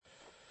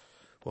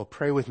Well,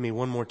 pray with me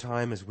one more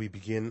time as we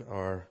begin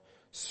our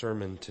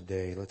sermon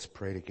today. Let's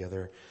pray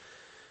together.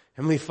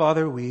 Heavenly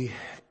Father, we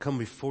come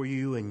before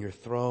you in your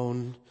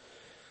throne.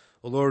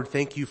 Oh Lord,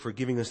 thank you for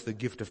giving us the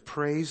gift of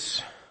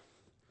praise,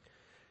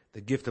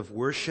 the gift of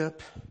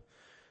worship,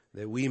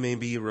 that we may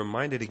be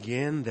reminded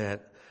again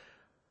that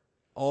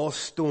all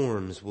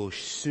storms will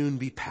soon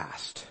be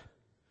past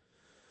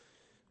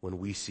when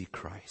we see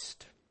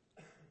Christ.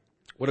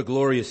 What a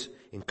glorious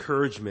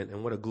encouragement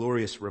and what a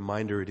glorious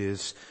reminder it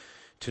is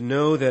to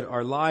know that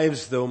our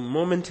lives, though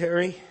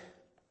momentary,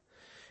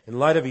 in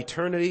light of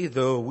eternity,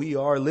 though we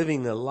are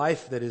living a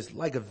life that is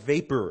like a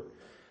vapor,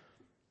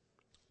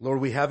 Lord,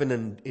 we have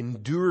an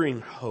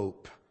enduring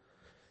hope.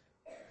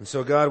 And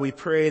so, God, we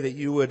pray that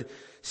you would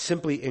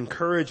simply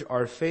encourage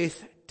our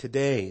faith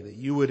today, that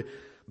you would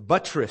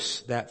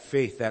buttress that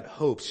faith, that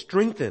hope,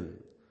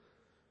 strengthen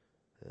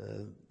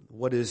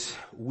what is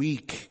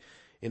weak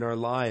in our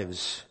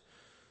lives.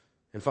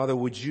 And Father,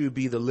 would you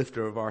be the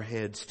lifter of our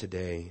heads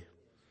today?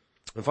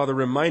 And Father,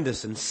 remind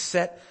us and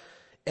set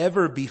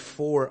ever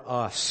before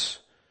us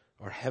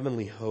our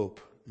heavenly hope,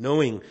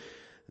 knowing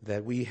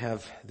that we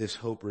have this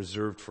hope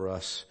reserved for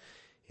us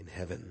in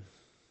heaven.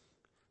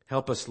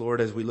 Help us,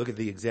 Lord, as we look at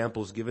the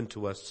examples given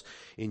to us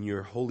in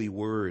your holy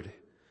word,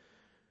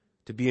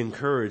 to be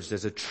encouraged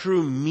as a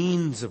true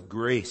means of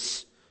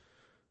grace,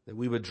 that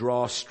we would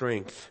draw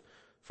strength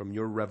from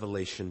your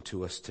revelation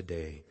to us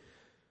today.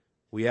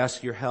 We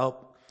ask your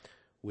help.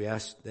 We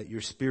ask that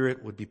your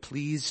Spirit would be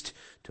pleased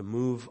to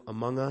move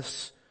among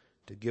us,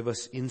 to give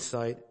us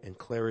insight and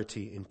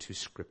clarity into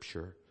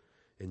Scripture.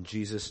 In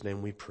Jesus'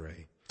 name we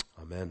pray.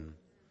 Amen.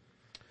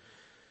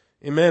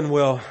 Amen.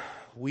 Well,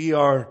 we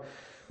are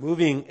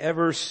moving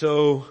ever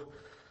so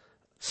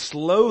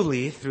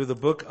slowly through the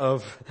book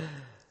of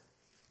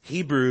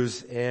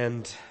Hebrews,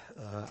 and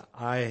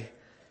I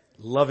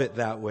love it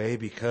that way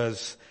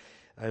because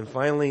I'm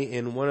finally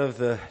in one of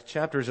the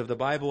chapters of the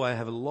Bible I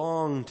have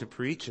longed to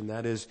preach, and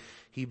that is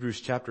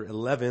Hebrews chapter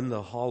 11,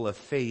 the Hall of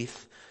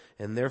Faith.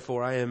 And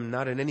therefore I am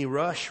not in any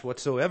rush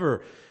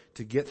whatsoever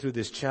to get through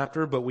this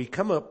chapter, but we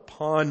come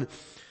upon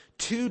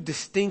two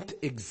distinct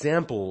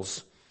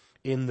examples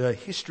in the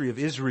history of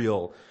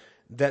Israel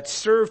that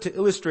serve to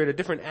illustrate a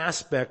different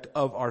aspect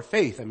of our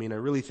faith. I mean, I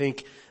really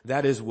think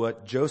that is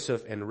what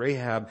Joseph and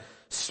Rahab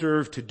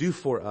serve to do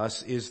for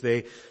us, is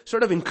they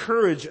sort of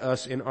encourage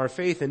us in our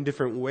faith in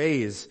different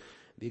ways.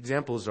 The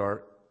examples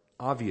are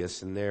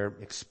obvious and they're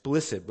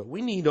explicit, but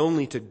we need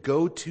only to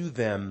go to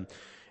them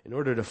in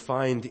order to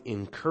find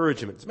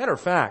encouragement. As a matter of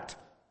fact,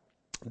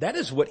 that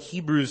is what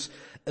Hebrews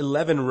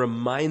 11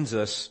 reminds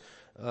us,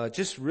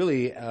 just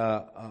really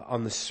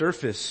on the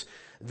surface,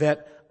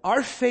 that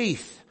our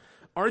faith,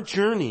 our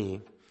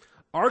journey,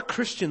 our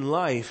Christian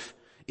life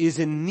is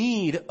in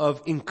need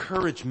of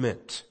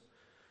encouragement.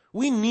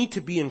 We need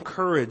to be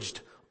encouraged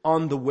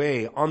on the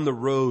way, on the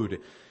road,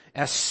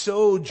 as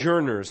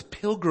sojourners,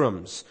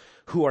 pilgrims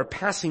who are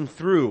passing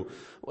through.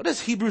 What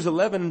does Hebrews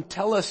 11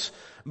 tell us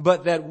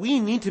but that we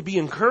need to be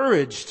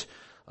encouraged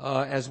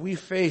as we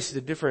face the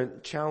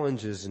different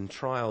challenges and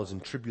trials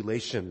and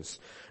tribulations?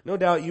 No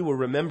doubt you will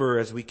remember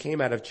as we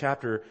came out of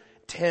chapter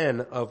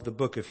 10 of the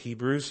book of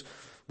Hebrews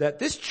that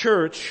this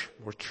church,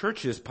 or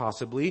churches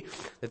possibly,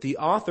 that the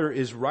author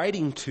is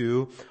writing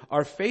to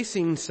are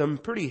facing some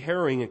pretty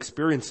harrowing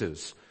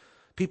experiences.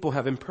 People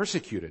have been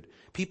persecuted.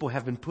 People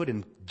have been put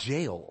in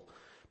jail.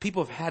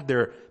 People have had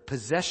their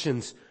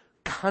possessions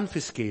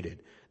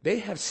confiscated. They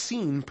have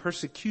seen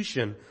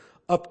persecution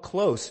up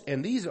close.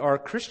 And these are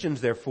Christians,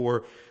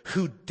 therefore,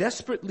 who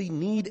desperately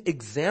need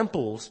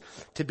examples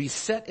to be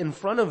set in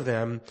front of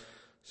them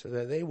so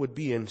that they would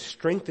be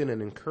strengthened and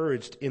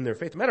encouraged in their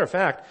faith. Matter of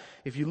fact,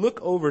 if you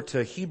look over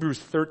to Hebrews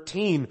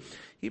 13,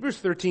 Hebrews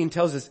 13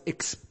 tells us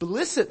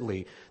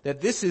explicitly that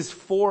this is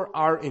for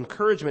our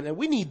encouragement, and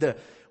we need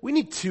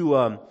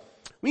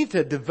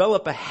to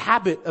develop a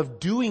habit of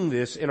doing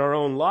this in our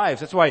own lives.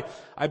 That's why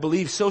I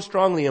believe so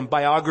strongly in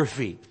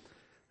biography,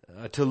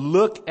 to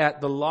look at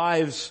the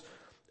lives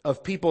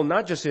of people,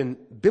 not just in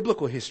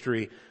biblical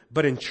history,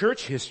 but in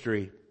church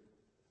history,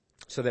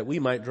 so that we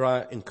might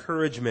draw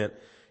encouragement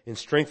and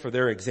strength for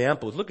their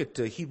examples. Look at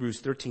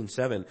Hebrews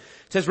 13:7. It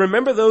says,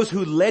 "Remember those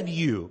who led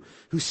you,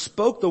 who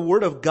spoke the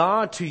word of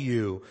God to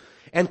you,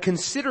 and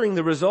considering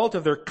the result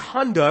of their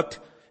conduct,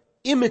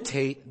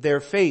 imitate their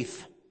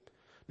faith."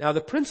 Now,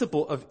 the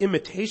principle of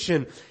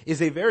imitation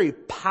is a very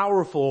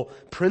powerful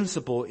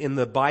principle in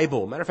the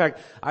Bible. Matter of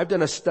fact, I've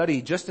done a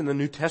study just in the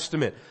New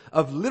Testament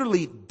of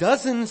literally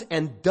dozens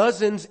and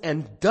dozens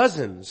and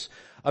dozens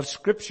of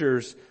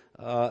scriptures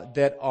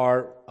that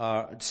are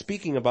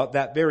speaking about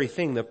that very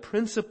thing, the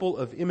principle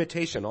of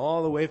imitation,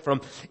 all the way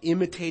from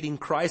imitating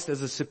Christ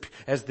as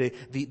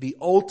the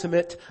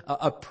ultimate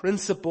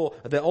principle,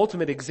 the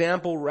ultimate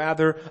example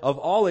rather of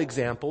all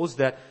examples,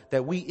 that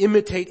we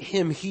imitate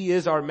him. He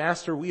is our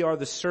master. We are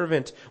the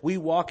servant. We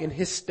walk in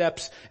his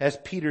steps, as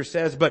Peter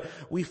says, but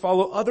we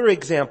follow other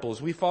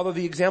examples. We follow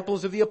the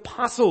examples of the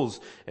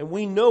apostles, and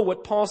we know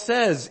what Paul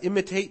says: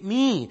 imitate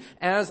me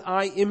as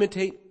I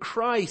imitate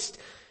Christ.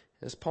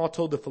 As Paul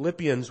told the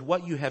Philippians,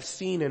 what you have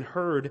seen and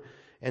heard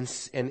and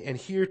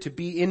hear to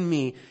be in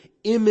me,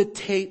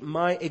 imitate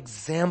my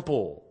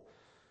example,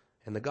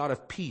 and the God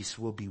of peace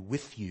will be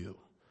with you.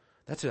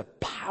 That's a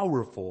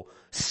powerful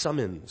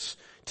summons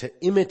to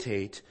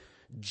imitate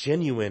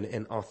genuine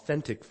and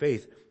authentic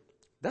faith.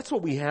 That's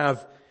what we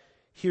have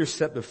here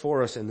set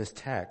before us in this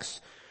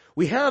text.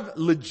 We have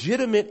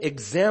legitimate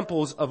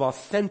examples of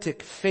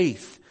authentic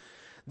faith.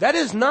 That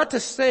is not to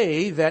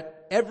say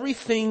that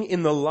everything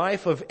in the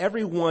life of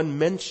everyone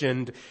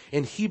mentioned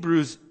in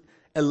Hebrews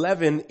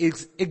 11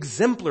 is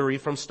exemplary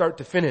from start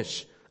to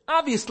finish.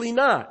 Obviously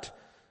not.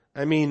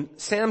 I mean,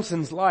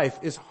 Samson's life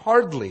is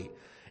hardly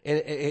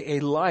a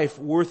life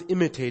worth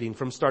imitating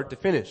from start to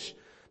finish.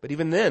 But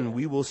even then,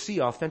 we will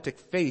see authentic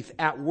faith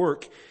at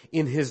work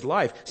in his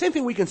life. Same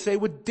thing we can say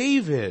with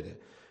David.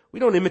 We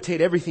don't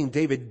imitate everything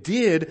David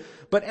did,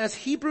 but as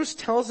Hebrews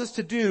tells us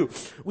to do,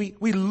 we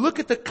look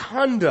at the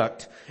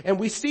conduct and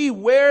we see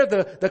where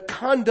the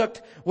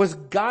conduct was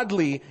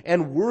godly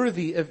and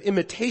worthy of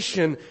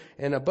imitation.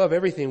 And above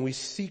everything, we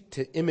seek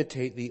to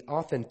imitate the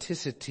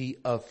authenticity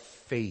of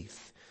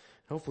faith.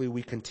 Hopefully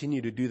we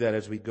continue to do that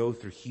as we go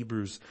through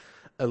Hebrews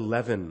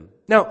 11.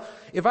 Now,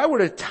 if I were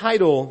to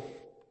title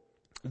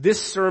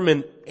this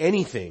sermon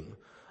anything,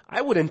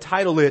 I would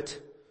entitle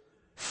it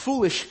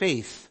Foolish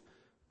Faith,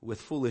 with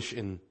foolish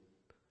in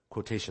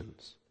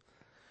quotations.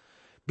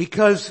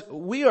 Because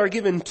we are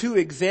given two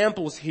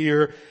examples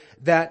here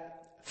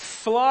that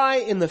fly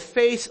in the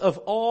face of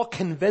all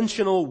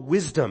conventional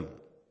wisdom,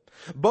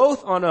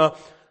 both on a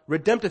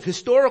redemptive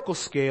historical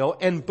scale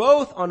and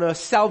both on a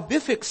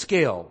salvific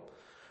scale.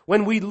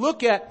 When we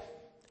look at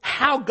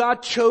how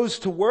God chose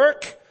to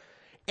work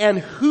and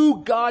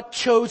who God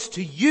chose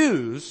to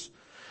use,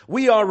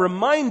 we are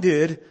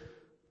reminded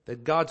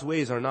that God's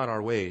ways are not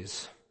our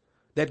ways.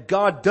 That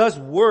God does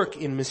work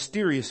in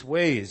mysterious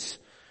ways,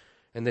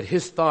 and that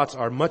his thoughts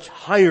are much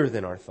higher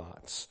than our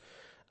thoughts.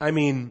 I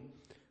mean,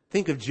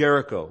 think of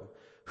Jericho.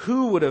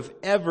 Who would have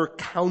ever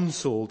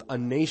counseled a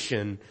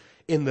nation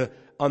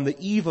on the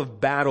eve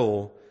of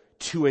battle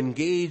to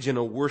engage in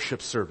a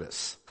worship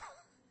service?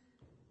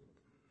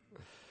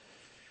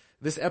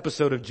 This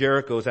episode of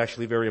Jericho is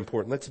actually very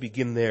important. Let's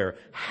begin there.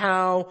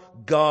 How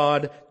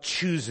God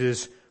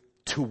chooses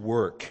to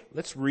work.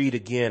 Let's read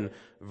again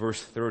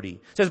verse 30.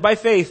 It says, by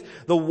faith,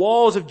 the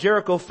walls of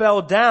Jericho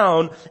fell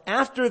down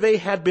after they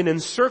had been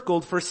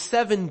encircled for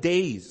 7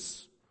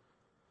 days.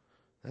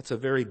 That's a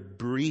very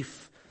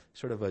brief,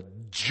 sort of a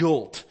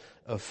jolt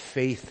of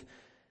faith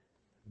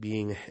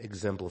being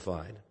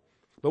exemplified.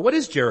 But what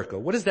is Jericho?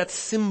 What does that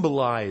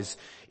symbolize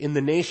in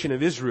the nation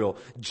of Israel?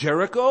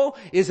 Jericho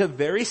is a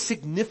very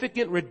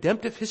significant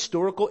redemptive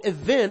historical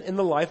event in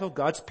the life of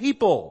God's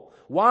people.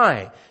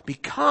 Why?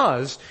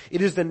 Because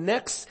it is the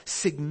next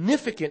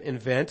significant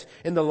event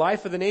in the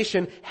life of the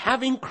nation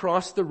having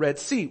crossed the Red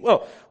Sea.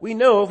 Well, we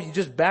know if you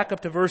just back up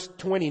to verse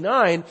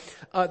 29,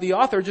 the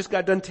author just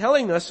got done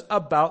telling us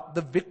about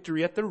the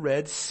victory at the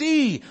Red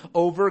Sea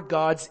over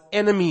God's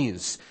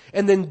enemies.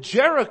 And then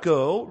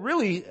Jericho,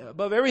 really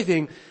above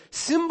everything,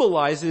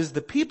 symbolizes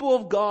the people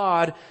of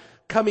God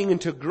coming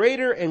into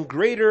greater and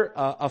greater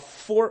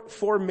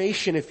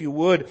formation, if you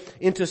would,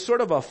 into sort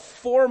of a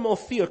formal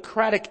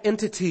theocratic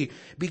entity,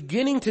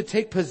 beginning to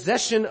take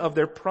possession of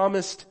their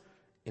promised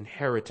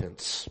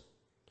inheritance.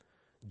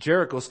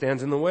 Jericho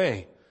stands in the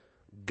way.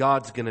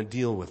 God's going to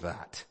deal with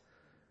that.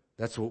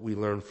 That's what we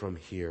learn from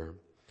here.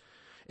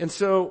 And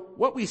so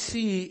what we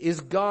see is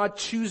God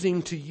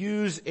choosing to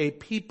use a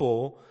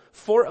people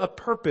for a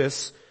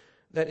purpose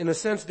that in a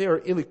sense they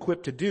are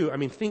ill-equipped to do. I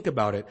mean, think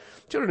about it.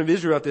 Children of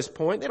Israel at this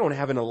point, they don't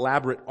have an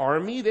elaborate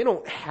army. They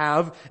don't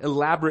have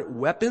elaborate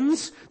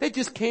weapons. They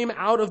just came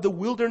out of the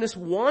wilderness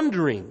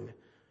wandering.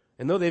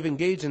 And though they've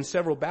engaged in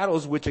several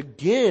battles, which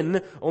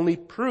again only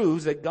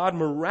proves that God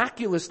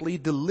miraculously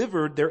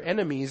delivered their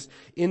enemies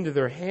into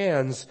their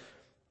hands,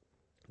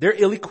 they're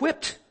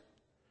ill-equipped.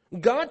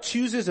 God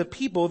chooses a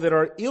people that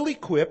are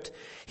ill-equipped.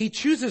 He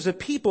chooses a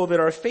people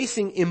that are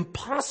facing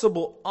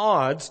impossible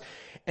odds.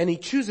 And he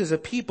chooses a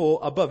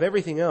people above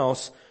everything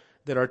else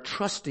that are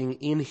trusting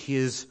in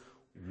his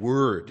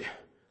word.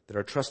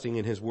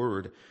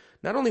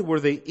 Not only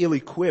were they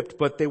ill-equipped,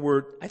 but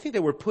I think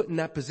they were put in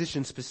that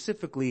position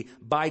specifically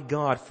by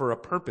God for a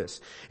purpose.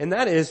 And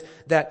that is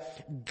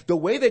that the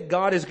way that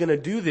God is going to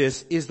do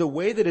this is the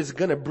way that is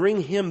going to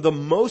bring him the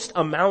most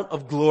amount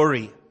of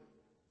glory.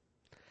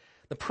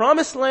 The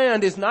promised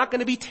land is not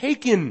going to be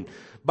taken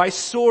by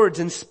swords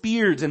and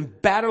spears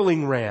and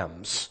battering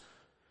rams.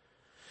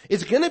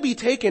 It's going to be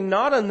taken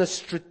not on the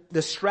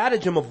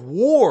stratagem of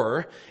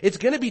war. It's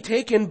going to be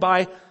taken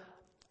by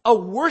a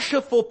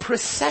worshipful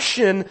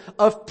procession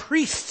of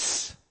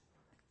priests.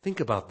 Think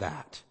about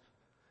that.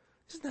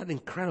 Isn't that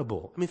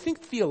incredible? I mean,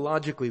 think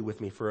theologically with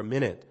me for a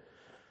minute.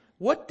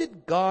 What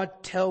did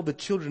God tell the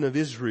children of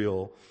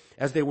Israel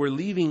as they were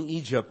leaving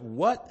Egypt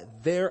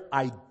what their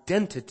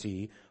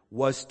identity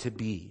was to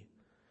be?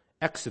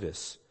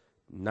 Exodus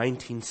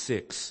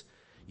 19:6.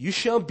 You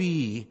shall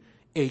be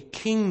a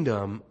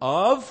kingdom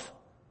of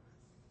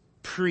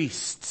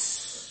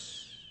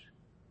priests.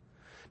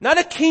 Not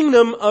a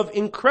kingdom of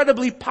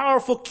incredibly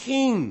powerful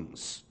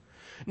kings.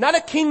 Not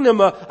a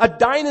kingdom, a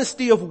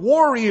dynasty of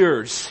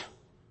warriors.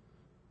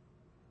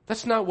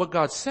 That's not what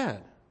God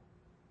said.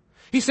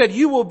 He said,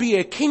 you will be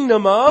a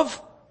kingdom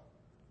of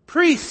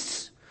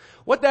priests.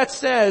 What that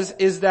says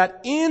is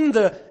that in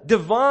the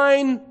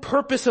divine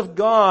purpose of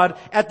God,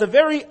 at the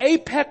very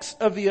apex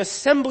of the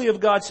assembly of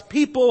God's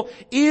people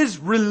is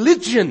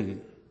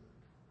religion.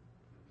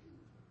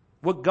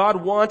 What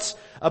God wants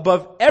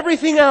above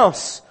everything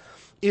else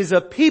is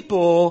a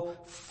people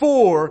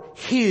for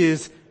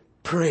His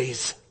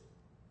praise.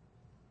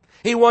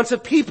 He wants a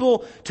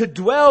people to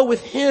dwell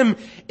with Him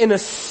in a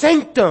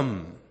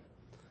sanctum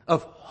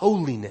of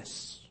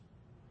holiness.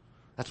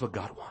 That's what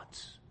God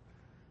wants.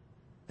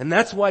 And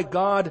that's why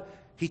God,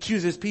 He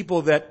chooses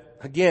people that,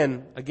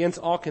 again, against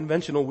all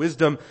conventional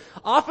wisdom,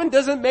 often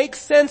doesn't make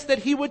sense that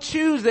He would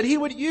choose, that He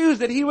would use,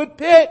 that He would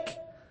pick.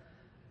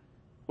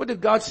 What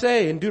did God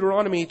say in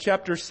Deuteronomy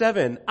chapter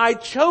 7? I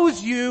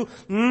chose you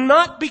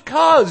not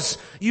because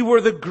you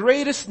were the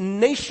greatest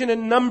nation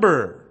in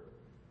number,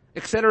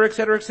 etc.,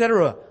 etc.,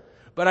 etc.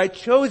 But I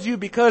chose you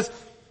because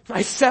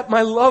I set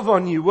my love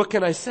on you. What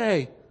can I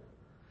say?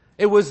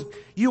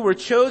 You were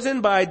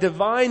chosen by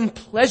divine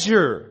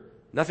pleasure.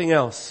 Nothing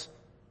else.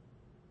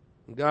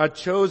 God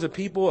chose a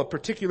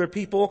particular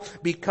people,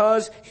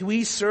 because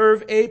we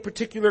serve a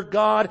particular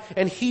God,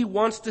 and He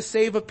wants to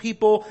save a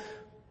people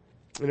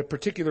in a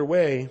particular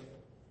way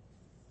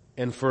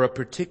and for a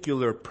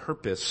particular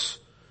purpose.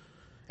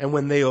 And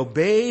when they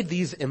obeyed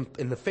these,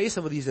 in the face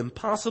of these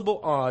impossible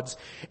odds,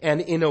 and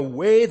in a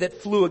way that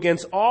flew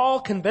against all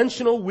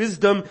conventional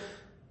wisdom,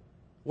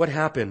 what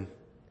happened?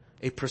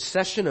 A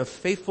procession of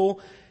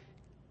faithful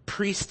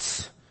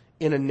priests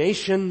in a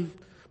nation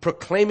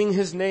proclaiming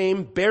His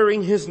name,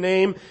 bearing His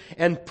name,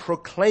 and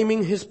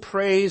proclaiming His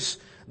praise.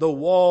 The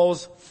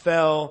walls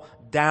fell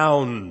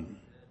down.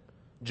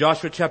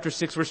 Joshua chapter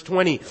 6 verse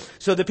 20.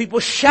 So the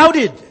people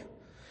shouted,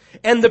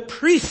 and the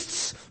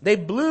priests, they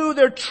blew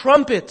their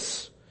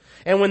trumpets.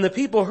 And when the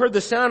people heard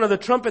the sound of the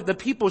trumpet, the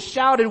people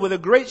shouted with a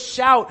great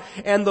shout,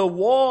 and the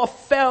wall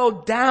fell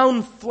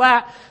down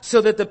flat,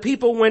 so that the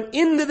people went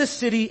into the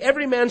city,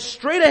 every man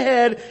straight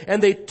ahead,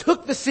 and they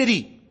took the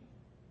city.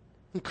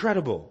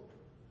 Incredible.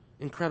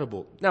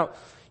 Incredible. Now,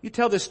 you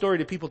tell this story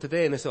to people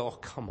today and they say, oh,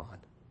 come on.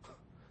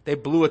 They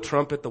blew a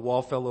trumpet, the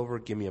wall fell over,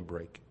 give me a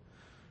break.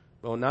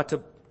 Well, not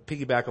to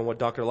piggyback on what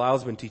Dr.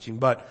 Lyle's been teaching,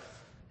 but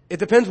it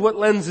depends what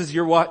lenses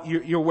you're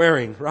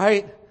wearing,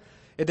 right?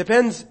 It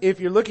depends if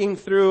you're looking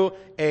through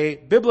a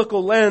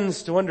biblical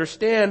lens to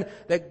understand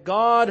that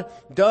God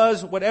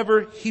does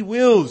whatever He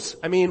wills.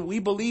 I mean, we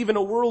believe in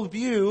a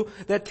worldview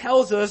that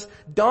tells us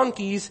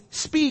donkeys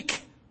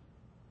speak.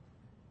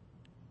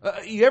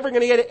 You ever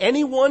going to get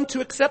anyone to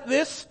accept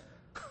this?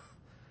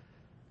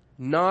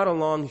 Not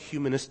along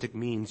humanistic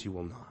means, you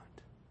will not.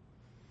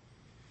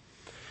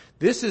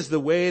 This is the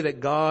way that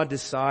God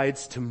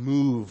decides to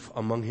move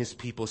among His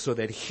people, so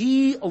that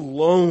He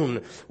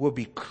alone will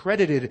be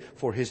credited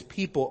for His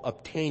people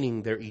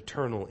obtaining their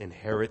eternal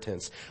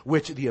inheritance,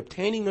 which the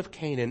obtaining of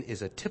Canaan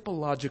is a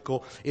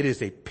typological, it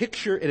is a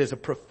picture, it is a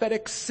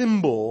prophetic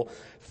symbol,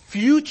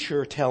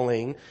 future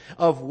telling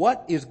of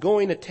what is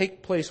going to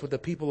take place with the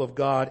people of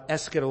God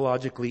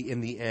eschatologically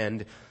in the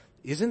end.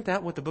 Isn't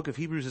that what the book of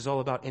Hebrews is all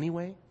about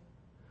anyway?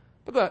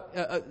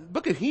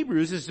 Book of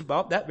Hebrews is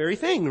about that very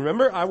thing.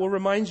 Remember, I will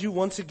remind you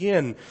once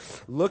again.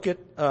 Look at,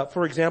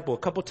 for example, a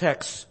couple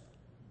texts.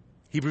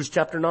 Hebrews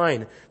chapter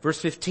 9,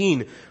 verse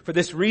 15. For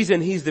this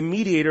reason, He's the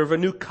mediator of a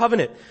new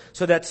covenant,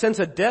 so that since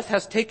a death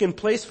has taken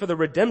place for the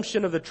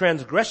redemption of the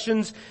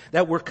transgressions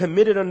that were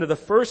committed under the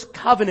first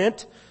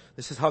covenant,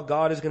 this is how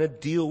God is going to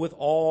deal with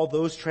all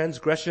those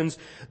transgressions.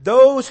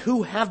 Those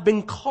who have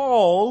been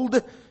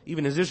called,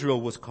 even as Israel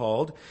was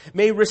called,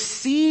 may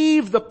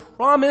receive the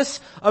promise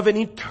of an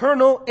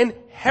eternal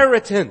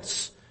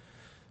inheritance.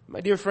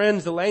 My dear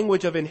friends, the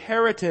language of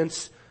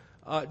inheritance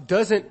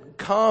doesn't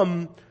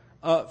come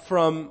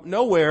from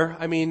nowhere.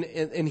 I mean,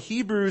 in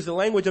Hebrews, the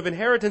language of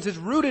inheritance is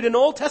rooted in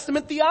Old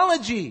Testament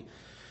theology.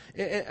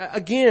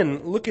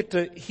 Again, look at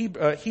the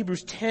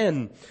Hebrews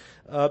 10,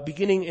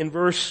 beginning in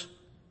verse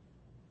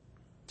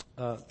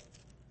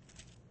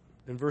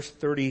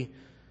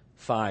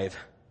 35.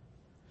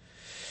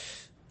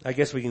 I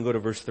guess we can go to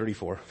verse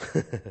 34.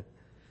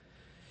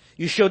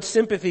 You showed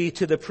sympathy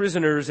to the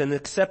prisoners and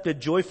accepted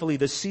joyfully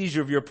the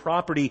seizure of your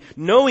property,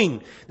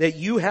 knowing that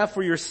you have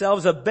for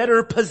yourselves a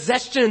better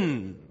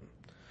possession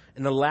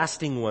and a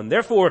lasting one.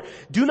 Therefore,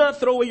 do not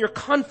throw away your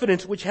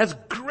confidence, which has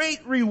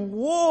great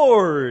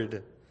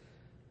reward.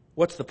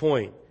 What's the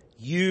point?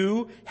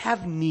 You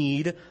have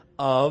need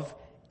of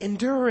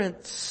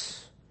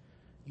endurance.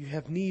 You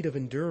have need of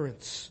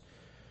endurance.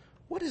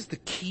 What is the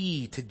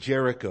key to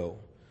Jericho?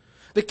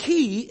 The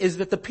key is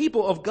that the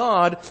people of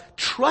God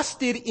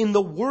trusted in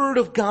the Word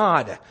of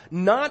God,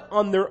 not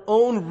on their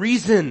own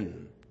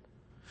reason.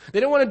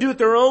 They didn't want to do it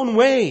their own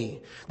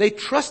way. They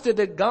trusted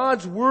that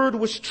God's Word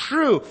was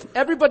true.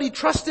 Everybody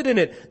trusted in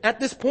it.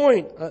 At this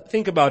point,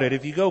 think about it.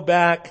 If you go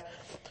back,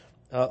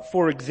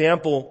 for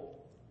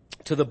example,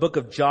 to the book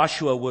of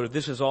Joshua, where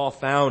this is all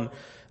found,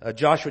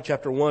 Joshua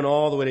chapter 1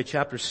 all the way to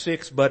chapter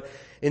 6. But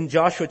in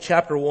Joshua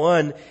chapter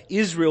 1,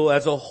 Israel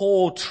as a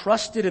whole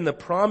trusted in the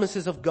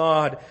promises of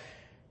God,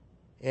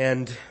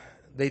 and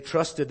they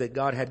trusted that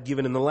God had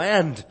given them the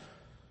land.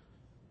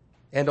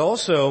 And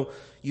also,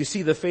 you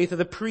see the faith of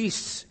the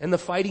priests and the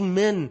fighting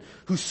men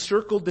who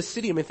circled the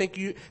city. I mean,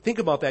 think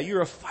about that.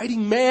 You're a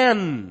fighting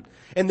man.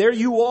 And there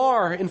you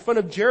are in front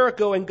of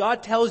Jericho, and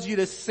God tells you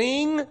to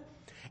sing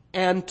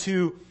and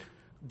to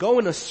go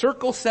in a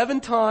circle 7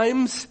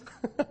 times,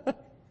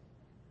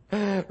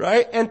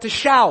 right? And to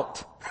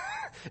shout.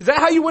 Is that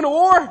how you win a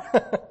war?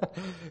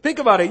 Think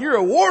about it. You're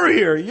a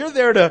warrior. You're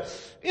there to,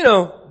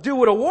 do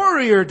what a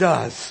warrior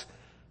does.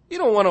 You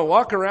don't want to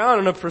walk around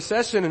in a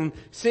procession and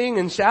sing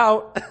and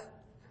shout.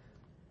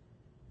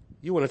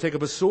 You want to take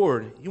up a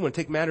sword. You want to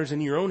take matters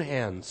in your own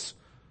hands.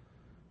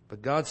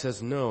 But God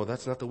says, no,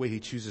 that's not the way He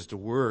chooses to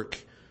work.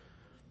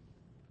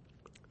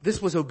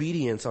 This was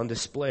obedience on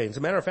display. As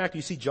a matter of fact,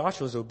 you see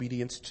Joshua's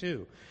obedience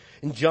too.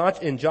 In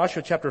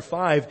Joshua chapter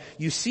 5,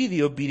 you see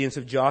the obedience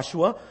of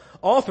Joshua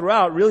all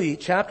throughout, really,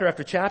 chapter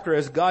after chapter,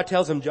 as God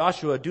tells him,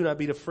 Joshua, do not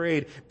be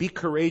afraid, be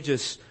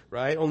courageous,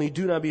 right? Only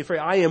do not be afraid.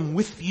 I am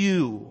with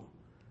you.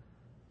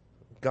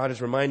 God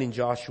is reminding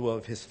Joshua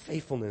of His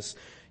faithfulness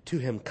to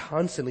him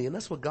constantly, and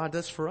that's what God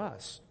does for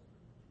us.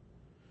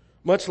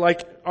 Much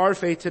like our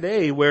faith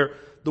today, where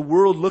the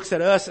world looks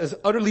at us as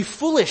utterly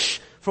foolish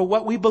for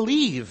what we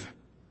believe.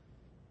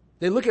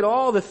 They look at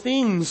all the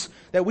things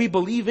that we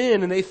believe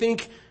in and they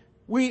think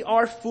we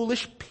are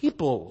foolish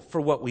people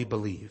for what we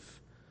believe.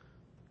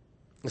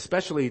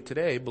 Especially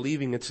today,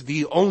 believing it's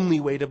the only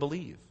way to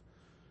believe.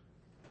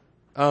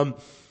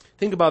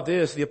 Think about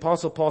this. The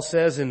Apostle Paul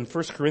says in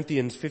 1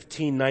 Corinthians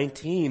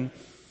 15:19,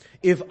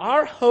 if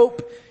our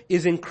hope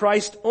is in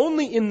Christ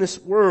only in this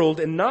world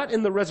and not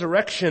in the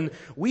resurrection,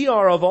 we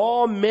are of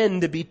all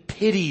men to be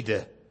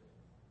pitied.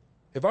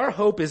 If our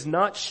hope is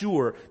not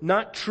sure,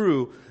 not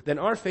true, then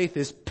our faith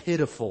is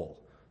pitiful.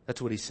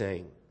 That's what he's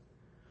saying.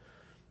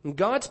 And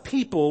God's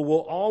people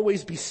will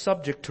always be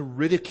subject to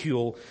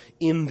ridicule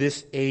in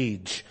this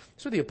age.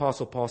 That's what the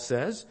Apostle Paul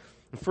says.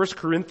 In 1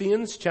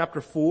 Corinthians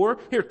chapter 4,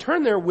 here,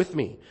 turn there with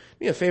me.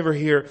 Do me a favor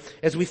here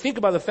as we think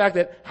about the fact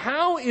that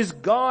how is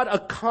God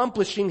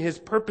accomplishing His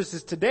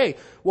purposes today?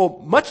 Well,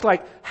 much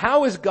like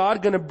how is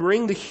God going to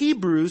bring the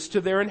Hebrews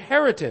to their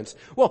inheritance?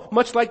 Well,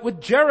 much like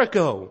with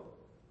Jericho.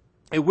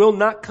 It will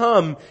not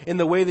come in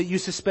the way that you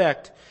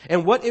suspect.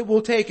 And what it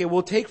will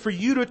take for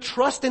you to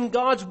trust in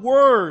God's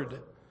Word.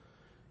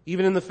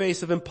 Even in the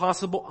face of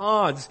impossible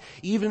odds.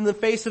 Even in the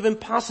face of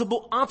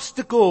impossible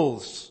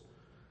obstacles.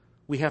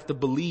 We have to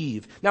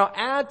believe. Now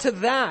add to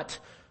that,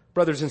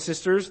 brothers and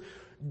sisters,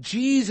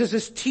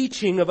 Jesus'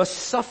 teaching of a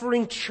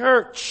suffering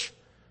church.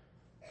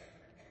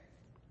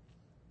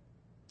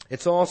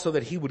 It's also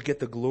that He would get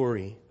the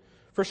glory.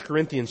 1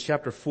 Corinthians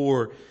chapter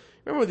 4.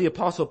 Remember what the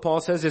Apostle Paul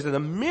says is that the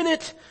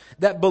minute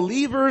that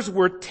believers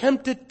were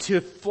tempted to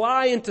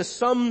fly into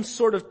some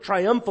sort of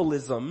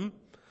triumphalism,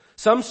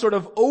 some sort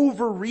of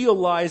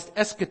over-realized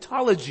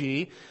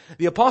eschatology,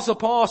 the Apostle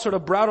Paul sort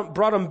of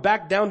brought them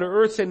back down to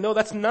earth, saying, no,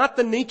 that's not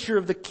the nature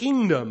of the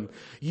kingdom.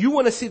 You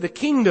want to see the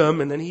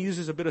kingdom, and then he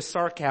uses a bit of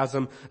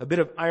sarcasm, a bit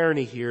of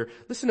irony here.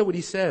 Listen to what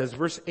he says,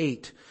 verse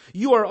 8.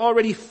 You are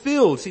already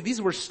filled. See,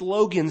 these were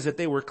slogans that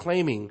they were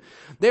claiming.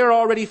 They're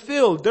already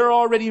filled. They're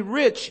already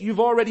rich. You've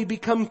already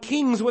become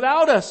kings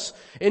without us.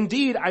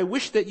 Indeed, I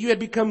wish that you had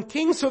become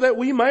kings so that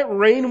we might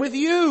reign with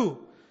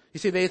you. You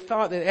see, they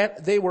thought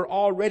that they were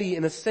already,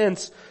 in a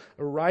sense,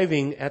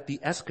 arriving at the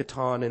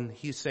eschaton, and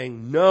he's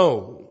saying,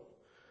 no.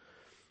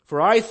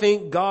 For I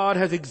think God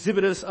has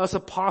exhibited us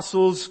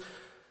apostles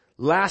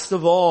last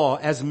of all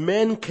as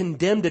men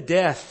condemned to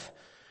death,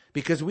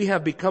 because we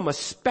have become a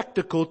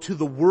spectacle to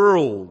the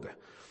world,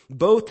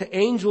 both to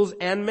angels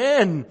and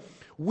men.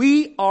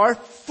 We are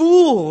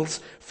fools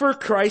for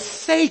Christ's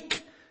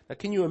sake. Now,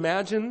 can you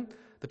imagine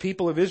the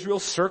people of Israel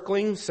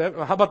circling?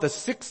 How about the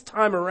 6th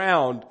time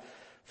around?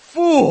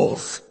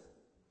 Fools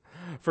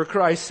for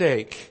Christ's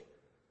sake.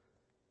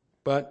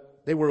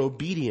 But they were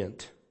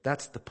obedient.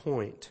 That's the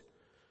point.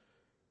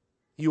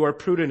 You are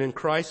prudent in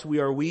Christ. We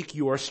are weak.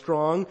 You are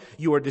strong.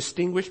 You are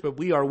distinguished, but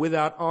we are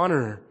without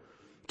honor.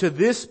 To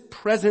this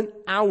present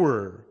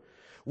hour,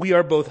 we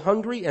are both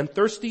hungry and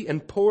thirsty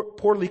and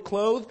poorly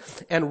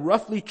clothed and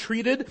roughly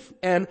treated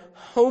and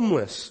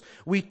homeless.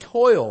 We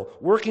toil,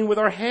 working with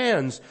our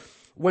hands.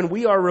 When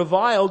we are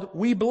reviled,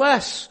 we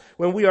bless.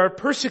 When we are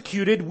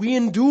persecuted, we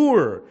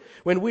endure.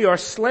 When we are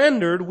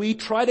slandered, we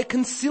try to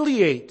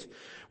conciliate.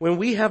 When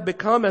we have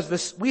become as the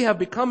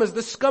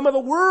scum of the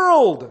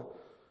world,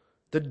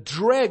 the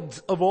dregs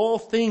of all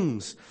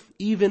things,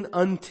 even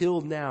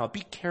until now.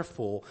 Be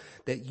careful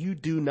that you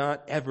do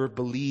not ever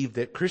believe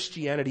that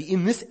Christianity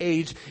in this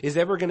age is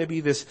ever going to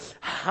be this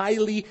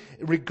highly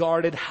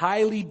regarded,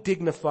 highly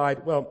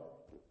dignified. Well,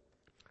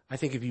 I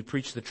think if you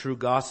preach the true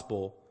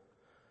gospel,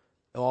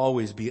 it'll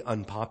always be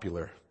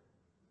unpopular.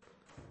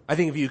 I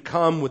think if you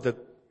come with the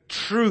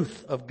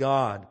truth of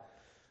God,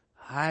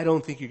 I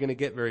don't think you're going to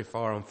get very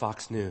far on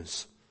Fox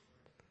News.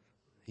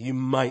 you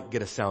might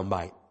get a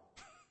soundbite.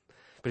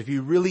 But if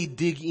you really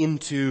dig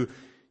into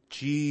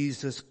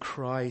Jesus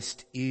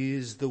Christ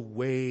is the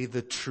way,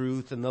 the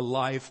truth, and the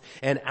life,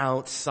 and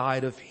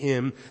outside of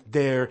Him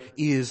there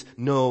is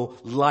no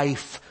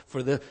life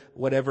for the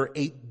whatever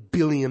 8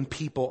 billion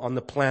people on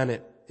the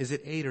planet. Is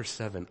it 8 or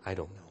 7? I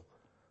don't know.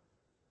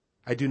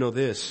 I do know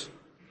this.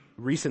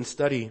 A recent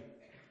study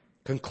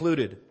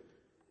concluded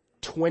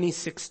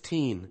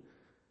 2016,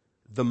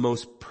 the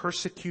most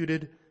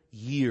persecuted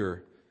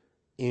year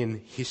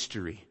in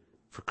history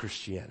for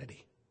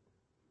Christianity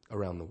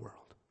around the world,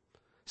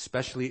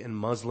 especially in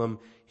Muslim,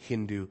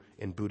 Hindu,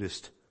 and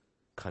Buddhist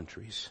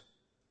countries.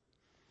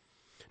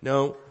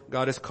 No,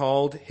 God has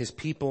called His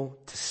people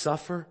to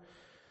suffer.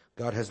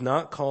 God has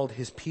not called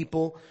His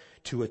people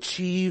to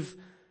achieve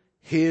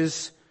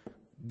His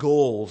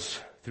goals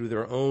through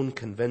their own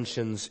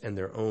conventions and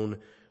their own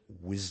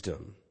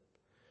wisdom.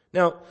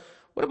 Now,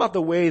 what about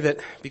the way that,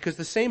 because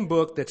the same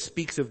book that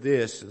speaks of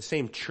this, the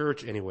same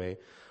church anyway,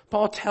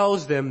 Paul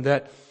tells them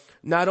that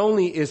not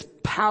only is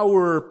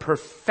power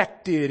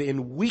perfected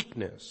in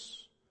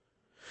weakness,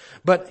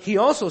 but he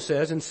also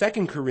says in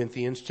 2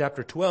 Corinthians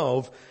chapter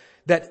 12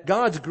 that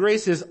God's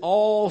grace is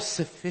all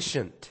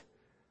sufficient.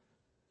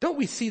 Don't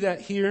we see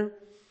that here?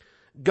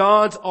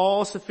 God's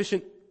all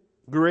sufficient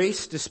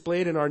grace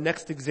displayed in our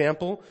next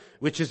example,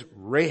 which is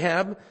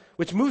Rahab,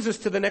 which moves us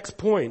to the next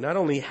point. Not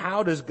only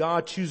how does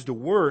God choose to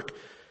work,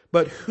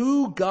 but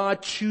who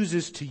God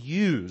chooses to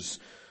use.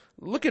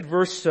 Look at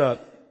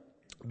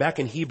back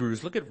in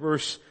Hebrews, look at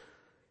verse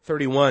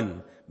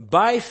 31.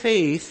 By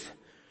faith,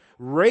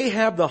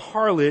 Rahab the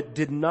harlot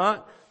did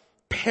not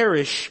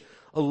perish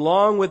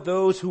along with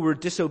those who were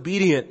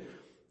disobedient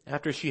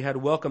after she had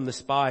welcomed the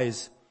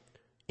spies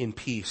in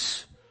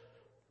peace.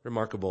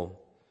 Remarkable.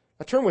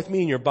 Now turn with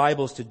me in your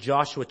Bibles to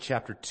Joshua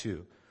chapter 2.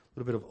 A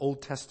little bit of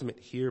Old Testament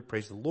here.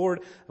 Praise the Lord.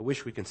 I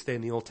wish we can stay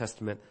in the Old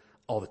Testament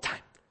all the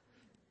time.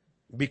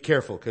 Be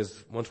careful,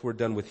 because once we're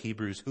done with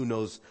Hebrews, who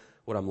knows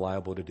what I'm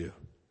liable to do.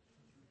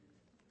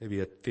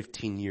 Maybe a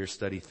 15-year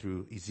study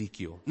through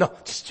Ezekiel. No,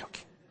 just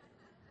joking.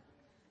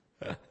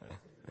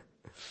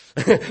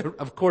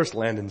 Of course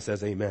Landon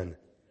says amen.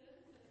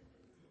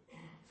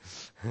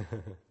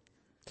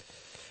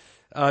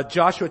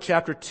 Joshua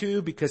chapter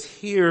 2, because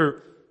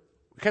here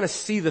we kind of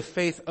see the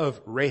faith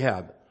of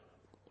Rahab.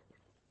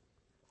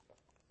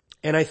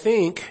 And I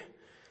think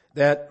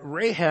that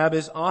Rahab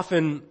is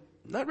often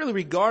not really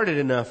regarded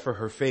enough for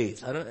her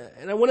faith.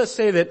 And I want to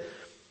say that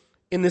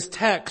in this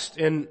text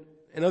and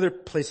in other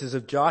places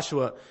of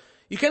Joshua,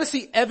 you kind of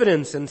see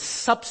evidence and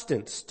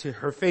substance to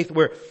her faith,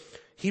 where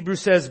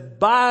Hebrews says,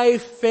 by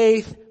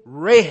faith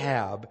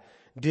Rahab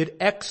did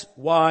X,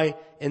 Y,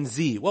 and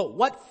Z. Well,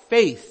 what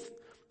faith?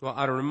 Well,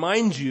 I'll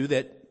remind you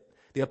that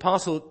the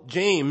Apostle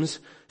James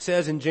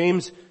says in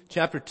James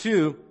chapter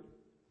 2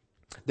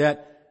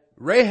 that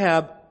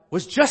Rahab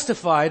was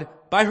justified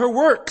by her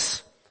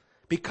works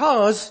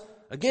because,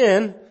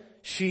 again,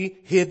 she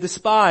hid the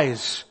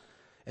spies.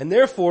 And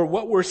therefore,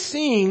 what we're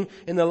seeing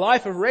in the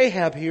life of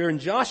Rahab here in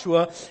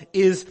Joshua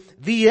is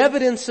the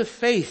evidence of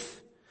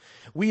faith.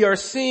 We are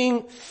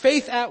seeing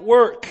faith at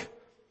work.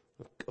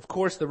 Of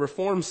course, the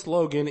Reformed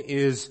slogan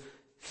is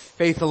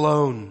faith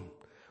alone.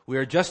 We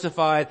are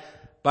justified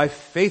by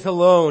faith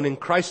alone, in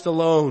Christ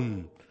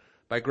alone,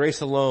 by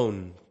grace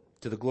alone,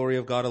 to the glory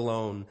of God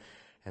alone,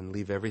 and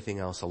leave everything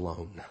else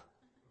alone.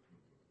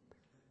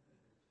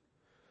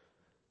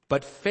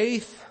 But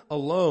faith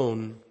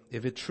alone,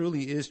 if it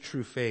truly is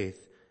true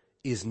faith,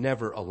 is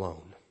never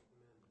alone,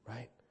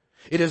 right?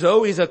 It is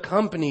always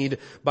accompanied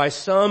by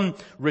some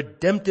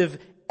redemptive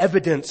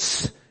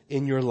evidence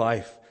in your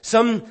life,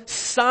 some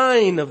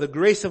sign of the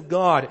grace of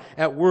God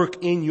at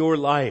work in your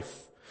life.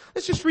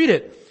 Let's just read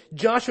it.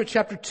 Joshua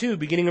chapter 2,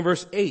 beginning in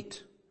verse 8.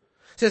 It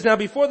says, now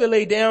before they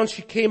lay down,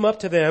 she came up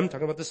to them,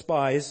 talking about the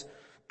spies,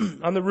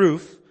 on the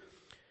roof.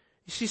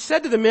 She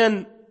said to the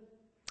men,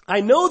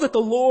 I know that the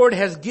Lord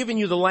has given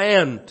you the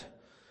land,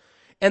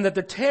 and that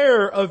the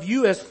terror of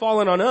you has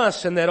fallen on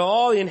us, and that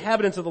all the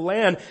inhabitants of the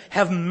land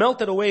have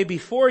melted away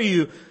before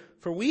you.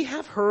 For we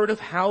have heard of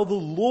how the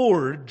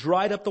Lord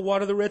dried up the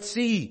water of the Red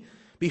Sea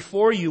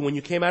before you when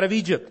you came out of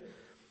Egypt,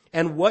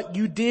 and what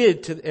you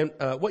did to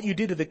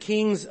the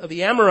kings of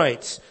the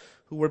Amorites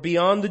who were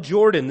beyond the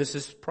Jordan. This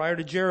is prior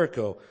to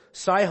Jericho,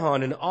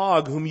 Sihon and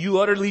Og, whom you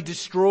utterly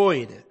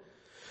destroyed.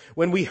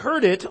 When we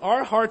heard it,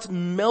 our hearts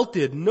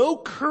melted. No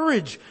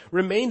courage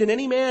remained in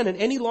any man and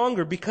any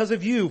longer because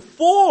of you.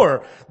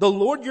 For the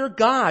Lord your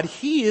God,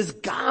 He is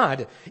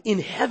God in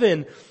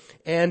heaven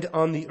and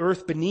on the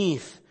earth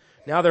beneath.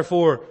 Now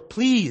therefore,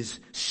 please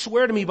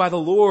swear to me by the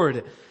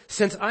Lord,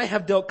 since I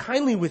have dealt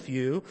kindly with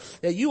you,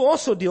 that you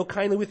also deal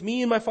kindly with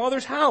me and my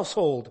father's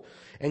household,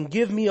 and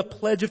give me a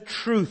pledge of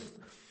truth.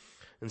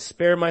 And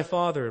spare my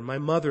father and my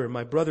mother and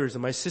my brothers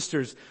and my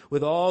sisters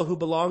with all who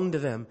belong to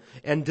them,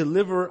 and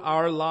deliver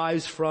our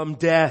lives from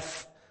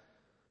death.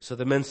 So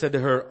the men said to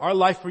her, our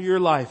life for your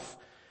life.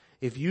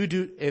 If you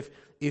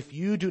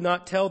do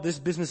not tell this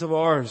business of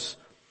ours.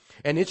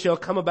 And it shall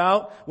come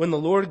about when the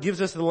Lord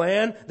gives us the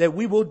land that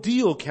we will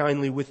deal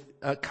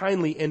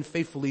kindly and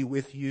faithfully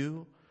with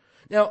you.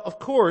 Now, of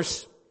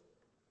course,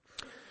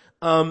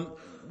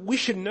 we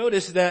should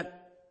notice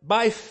that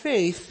by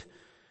faith,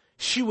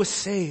 she was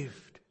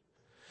saved.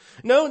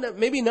 No,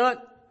 maybe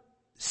not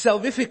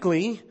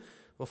salvifically.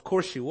 Of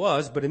course she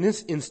was, but in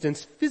this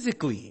instance,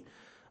 physically.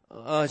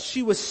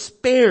 She was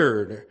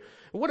spared.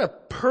 What a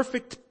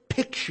perfect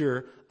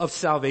picture of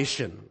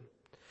salvation.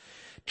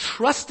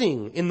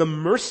 Trusting in the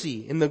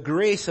mercy, in the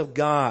grace of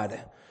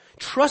God.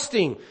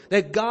 Trusting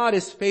that God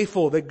is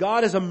faithful, that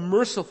God is a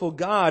merciful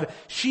God.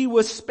 She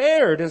was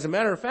spared. As a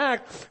matter of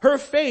fact, her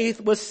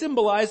faith was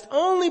symbolized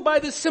only by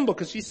this symbol,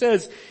 because she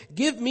says,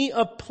 give me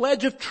a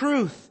pledge of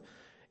truth.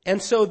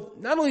 And so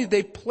not only did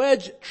they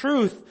pledge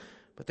truth,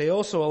 but they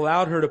also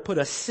allowed her to put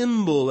a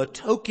symbol, a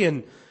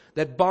token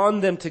that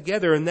bond them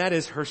together, and that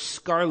is her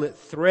scarlet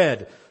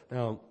thread.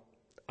 Now,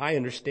 I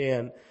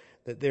understand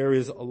that there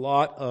is a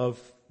lot of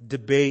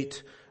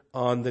debate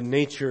on the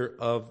nature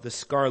of the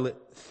scarlet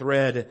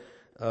thread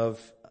of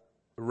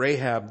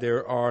Rahab.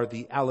 There are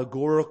the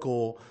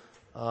allegorical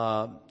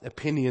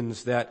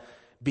opinions that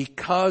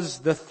because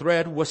the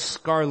thread was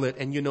scarlet,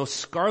 and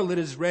scarlet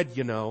is red,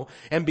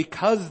 and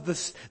because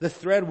the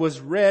thread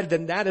was red,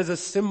 then that is a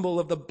symbol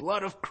of the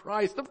blood of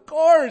Christ. Of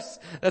course,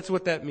 that's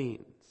what that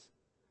means.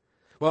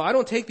 Well, I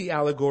don't take the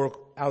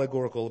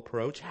allegorical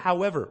approach.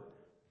 However,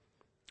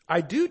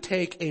 I do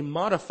take a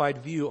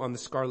modified view on the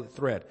scarlet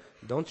thread.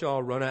 Don't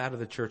y'all run out of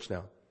the church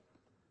now.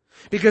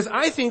 Because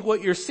I think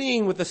what you're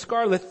seeing with the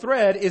scarlet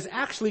thread is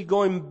actually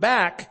going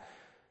back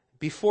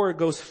before it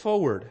goes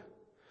forward.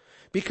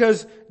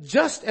 Because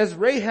just as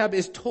Rahab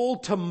is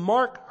told to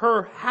mark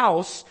her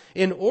house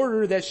in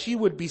order that she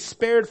would be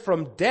spared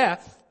from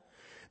death,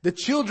 the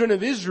children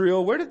of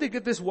Israel, where did they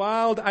get this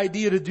wild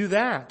idea to do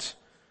that?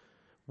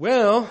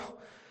 Well,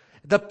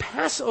 the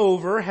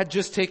Passover had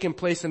just taken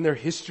place in their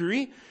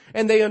history,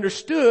 and they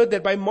understood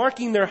that by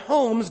marking their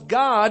homes,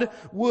 God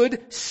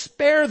would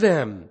spare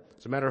them.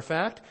 As a matter of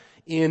fact,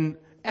 in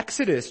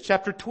Exodus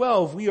chapter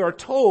 12, we are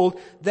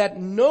told that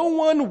no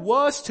one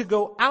was to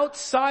go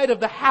outside of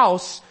the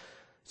house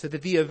so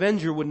that the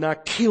avenger would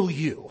not kill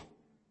you.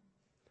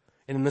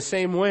 And in the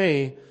same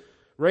way,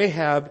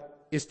 Rahab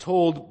is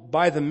told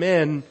by the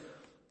men,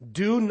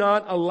 do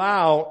not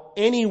allow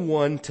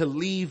anyone to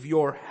leave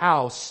your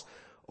house,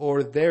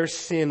 or their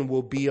sin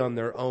will be on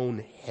their own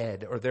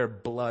head, or their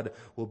blood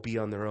will be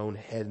on their own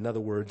head. In other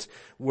words,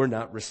 we're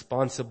not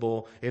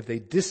responsible if they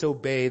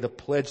disobey the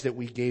pledge that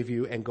we gave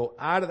you and go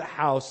out of the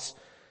house,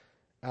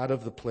 out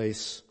of the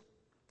place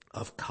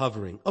of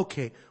covering.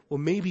 Okay, well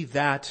maybe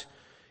that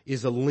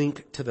is a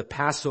link to the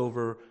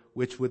Passover,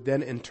 which would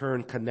then in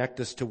turn connect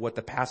us to what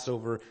the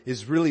Passover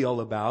is really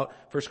all about.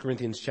 1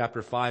 Corinthians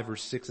chapter 5,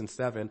 verse 6 and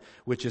 7,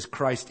 which is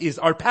Christ is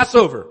our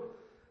Passover.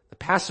 The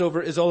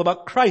Passover is all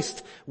about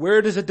Christ.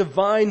 Where does a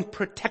divine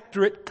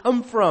protectorate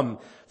come from?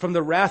 From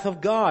the wrath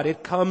of God.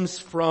 It comes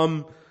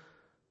from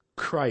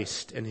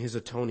Christ and his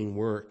atoning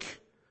work.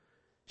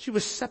 She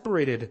was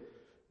separated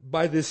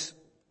by this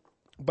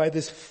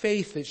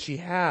faith that she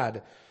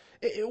had.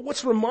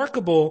 What's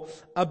remarkable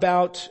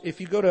about, if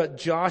you go to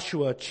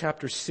Joshua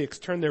chapter 6,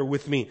 turn there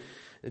with me,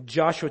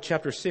 Joshua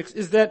chapter 6,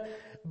 is that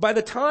by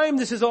the time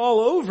this is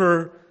all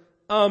over,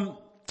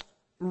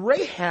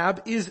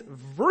 Rahab is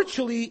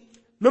virtually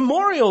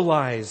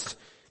memorialized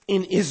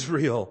in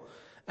Israel.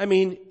 I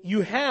mean,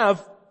 you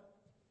have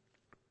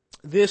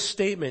this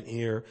statement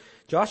here,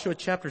 Joshua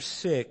chapter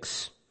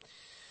 6,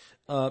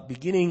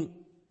 beginning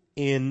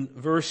in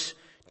verse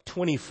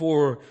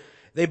 24.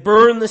 They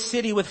burned the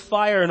city with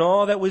fire and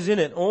all that was in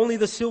it. Only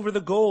the silver, the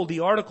gold,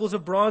 the articles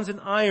of bronze and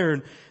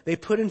iron they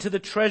put into the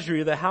treasury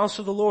of the house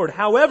of the Lord.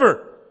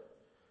 However,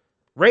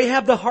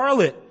 Rahab the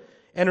harlot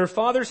and her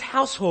father's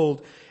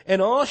household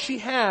and all she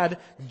had,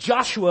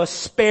 Joshua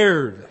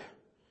spared.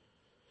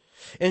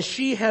 And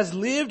she has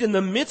lived in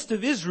the midst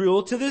of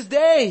Israel to this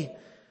day.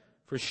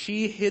 For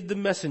she hid the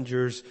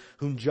messengers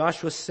whom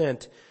Joshua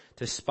sent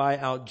to spy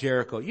out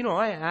Jericho.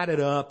 I added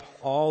up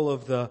all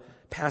of the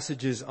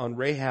passages on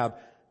Rahab.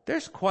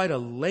 There's quite a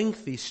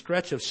lengthy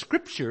stretch of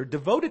scripture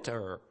devoted to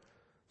her.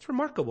 It's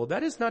remarkable.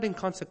 That is not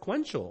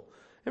inconsequential.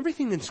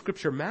 Everything in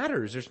scripture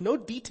matters. There's no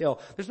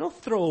detail. There's no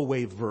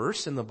throwaway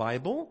verse in the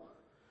Bible.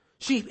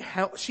 She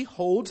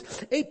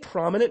holds a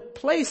prominent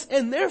place,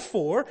 and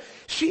therefore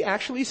she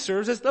actually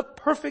serves as the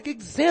perfect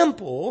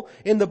example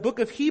in the book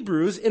of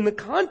Hebrews, in the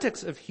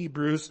context of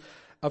Hebrews,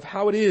 of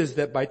how it is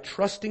that by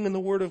trusting in the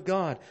Word of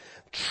God,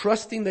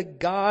 trusting that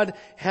God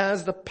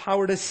has the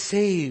power to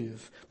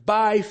save,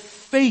 by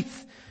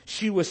faith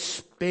she was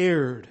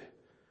spared.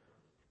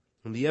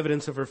 And the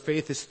evidence of her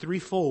faith is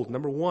threefold.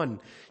 Number one,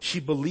 she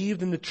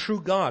believed in the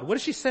true God. What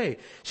does she say?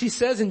 She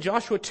says in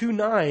Joshua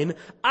 2:9,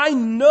 I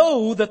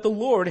know that the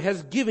Lord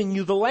has given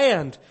you the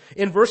land.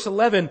 In verse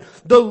 11,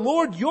 the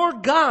Lord your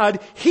God,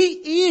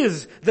 He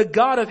is the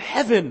God of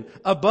heaven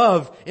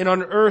above and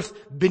on earth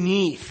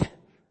beneath.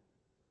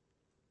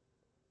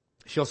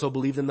 She also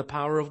believed in the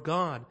power of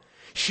God.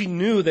 She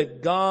knew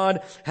that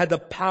God had the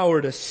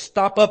power to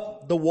stop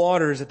up the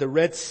waters at the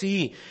Red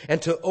Sea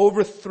and to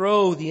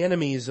overthrow the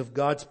enemies of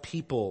God's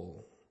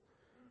people.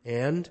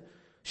 And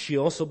she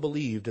also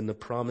believed in the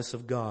promise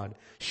of God.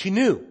 She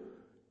knew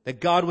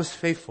that God was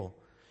faithful.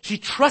 She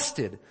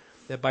trusted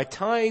that by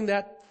tying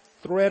that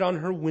thread on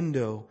her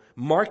window,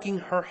 marking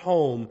her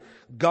home,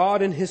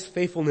 God in His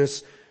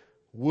faithfulness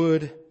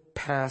would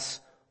pass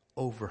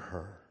over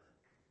her.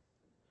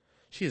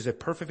 She is a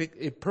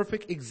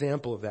perfect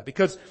example of that,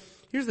 because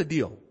here's the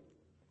deal.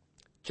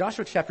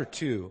 Joshua chapter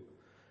 2,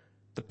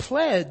 the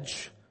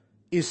pledge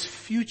is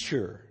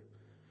future.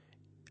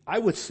 I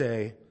would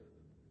say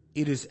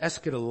it is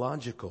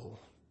eschatological.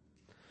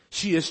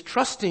 She is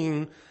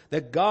trusting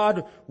that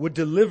God would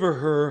deliver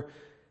her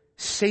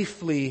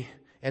safely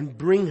and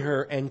bring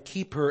her and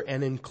keep her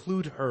and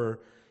include her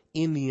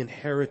in the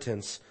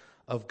inheritance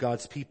of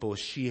God's people.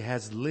 She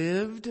has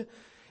lived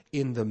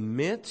in the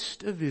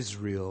midst of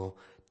Israel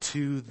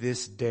to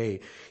this day.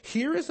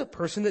 Here is a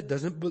person that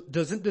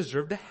doesn't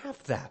deserve to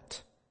have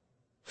that.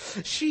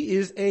 She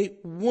is a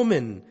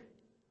woman,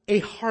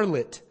 a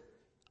harlot,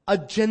 a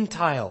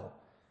Gentile.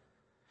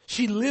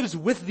 She lives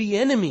with the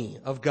enemy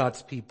of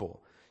God's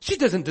people. She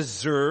doesn't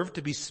deserve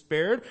to be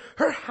spared.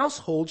 Her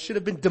household should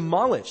have been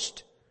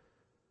demolished.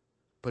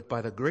 But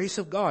by the grace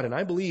of God, and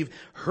I believe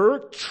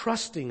her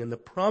trusting in the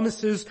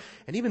promises,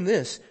 and even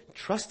this,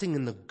 trusting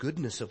in the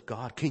goodness of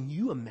God. Can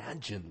you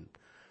imagine?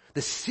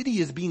 The city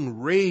is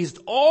being razed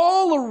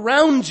all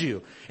around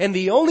you, and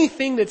the only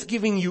thing that's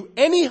giving you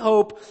any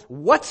hope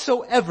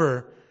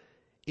whatsoever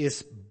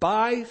is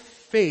by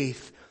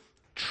faith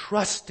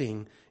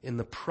trusting in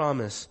the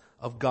promise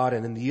of God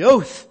and in the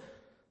oath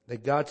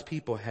that God's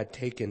people had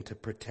taken to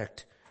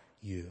protect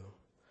you.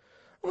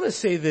 I want to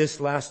say this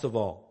last of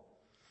all.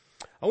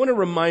 I want to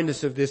remind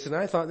us of this, and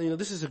I thought,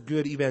 this is a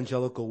good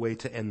evangelical way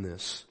to end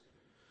this.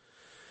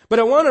 But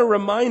I want to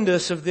remind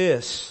us of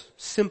this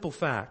simple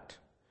fact.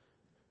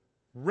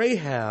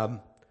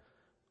 Rahab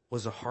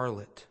was a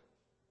harlot.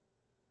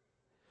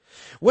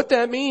 What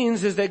that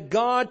means is that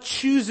God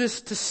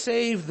chooses to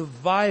save the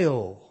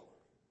vile,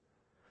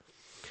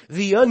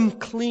 the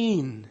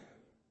unclean.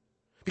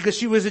 Because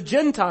she was a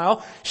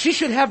Gentile, she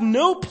should have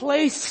no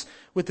place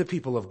with the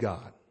people of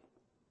God.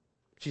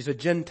 She's a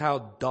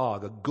Gentile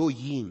dog, a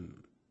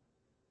goyim.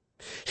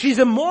 She's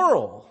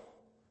immoral.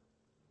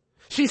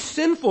 She's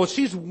sinful.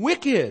 She's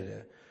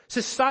wicked.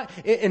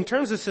 In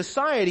terms of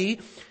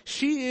society,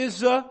 she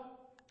is an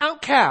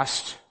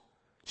outcast.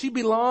 She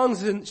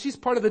belongs and she's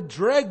part of the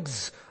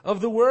dregs of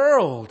the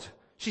world.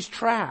 She's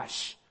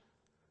trash.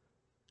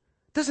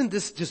 Doesn't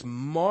this just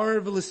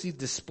marvelously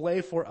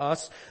display for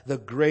us the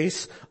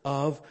grace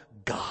of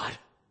God?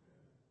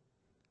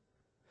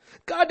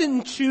 God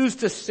didn't choose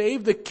to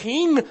save the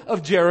king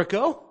of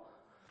Jericho.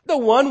 The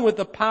one with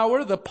the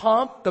power, the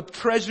pomp, the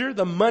treasure,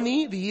 the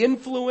money, the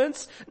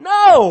influence.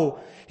 No!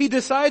 He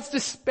decides to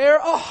spare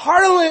a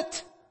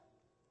harlot.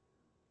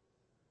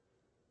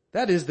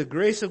 That is the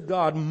grace of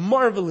God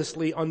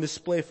marvelously on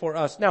display for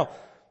us. Now,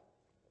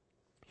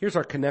 here's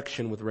our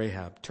connection with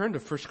Rahab. Turn to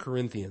 1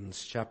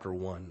 Corinthians chapter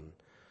 1.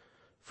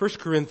 1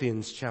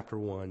 Corinthians chapter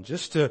 1,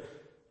 just to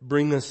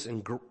bring us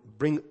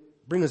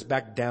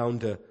back down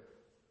to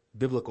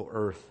biblical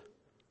earth.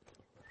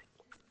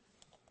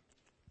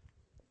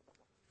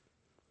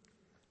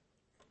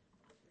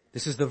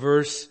 This is the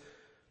verse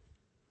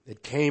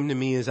that came to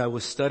me as I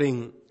was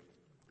studying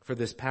for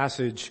this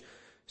passage.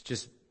 It's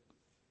just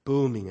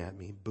booming at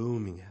me,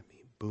 booming at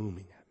me,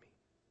 booming at me.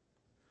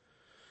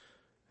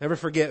 Never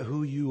forget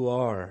who you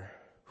are,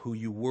 who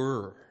you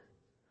were.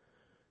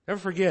 Never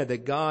forget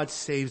that God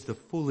saves the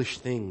foolish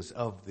things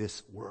of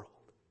this world.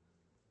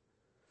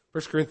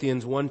 1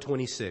 Corinthians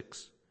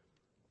 1:26.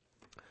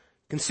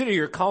 Consider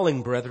your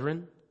calling,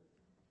 brethren,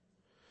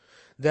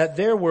 that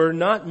there were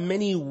not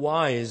many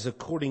wise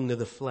according to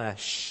the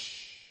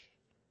flesh,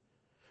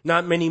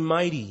 not many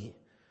mighty,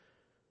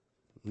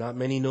 not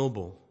many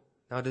noble.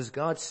 Now, does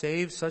God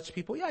save such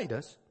people? Yeah, He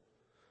does.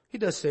 He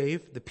does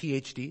save the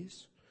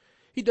PhDs.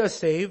 He does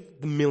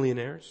save the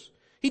millionaires.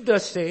 He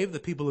does save the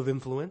people of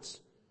influence.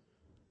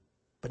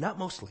 But not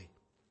mostly.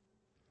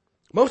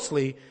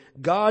 Mostly,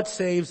 God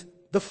saves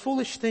the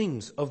foolish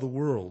things of the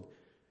world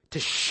to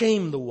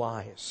shame the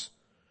wise.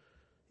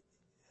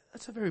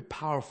 That's a very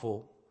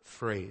powerful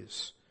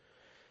phrase.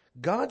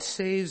 God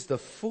saves the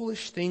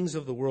foolish things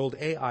of the world,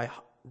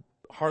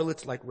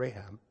 harlots like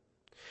Rahab,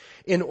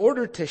 in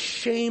order to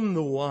shame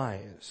the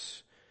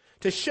wise,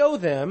 to show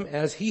them,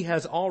 as He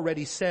has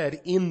already said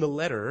in the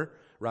letter,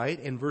 right,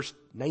 in verse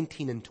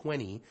 19 and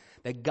 20,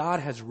 that God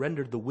has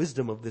rendered the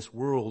wisdom of this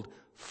world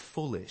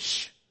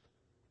foolish.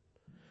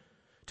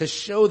 To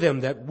show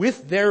them that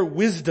with their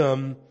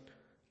wisdom,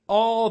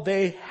 all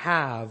they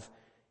have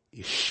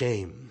is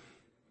shame.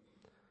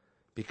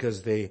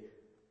 Because they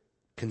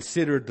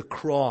considered the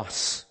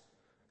cross,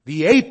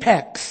 the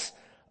apex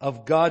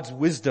of God's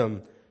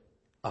wisdom,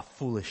 a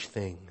foolish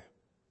thing.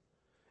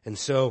 And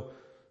so,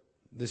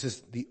 this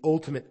is the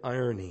ultimate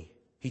irony.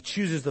 He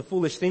chooses the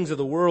foolish things of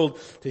the world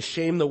to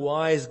shame the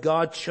wise.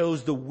 God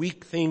chose the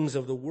weak things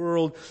of the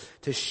world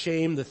to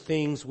shame the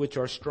things which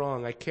are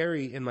strong. I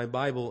carry in my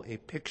Bible a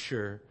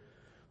picture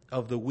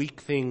of the weak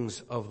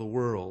things of the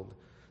world.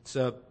 It's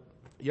a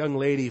young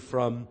lady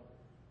from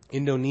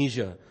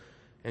Indonesia,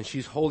 and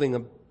she's holding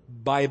a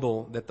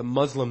Bible that the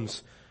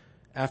Muslims,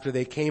 after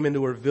they came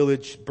into her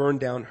village,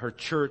 burned down her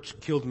church,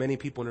 killed many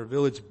people in her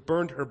village,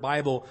 burned her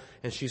Bible,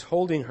 and she's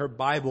holding her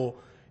Bible,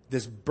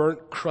 this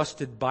burnt,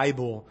 crusted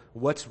Bible,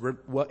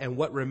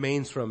 what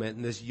remains from it.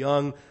 And this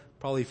young,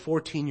 probably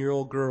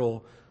 14-year-old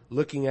girl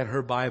looking at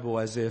her Bible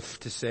as if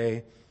to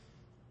say,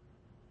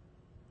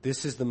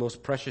 this is the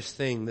most precious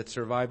thing that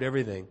survived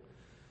everything.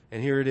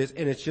 And here it is.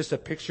 And it's just a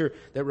picture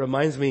that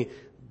reminds me,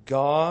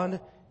 God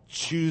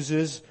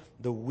chooses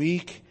the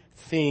weak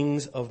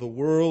things of the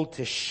world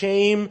to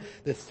shame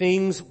the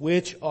things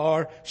which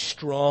are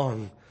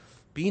strong.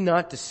 Be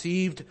not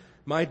deceived,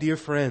 my dear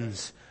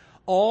friends.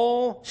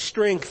 All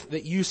strength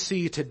that you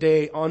see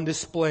today on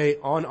display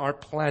on our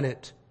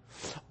planet,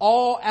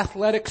 all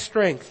athletic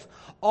strength,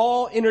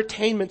 all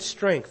entertainment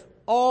strength,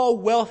 all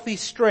wealthy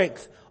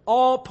strength,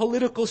 all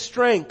political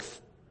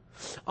strength,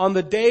 on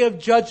the day of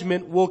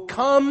judgment will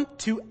come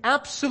to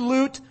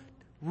absolute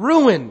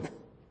ruin.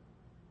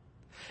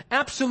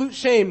 Absolute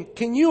shame.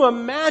 Can you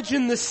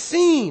imagine the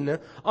scene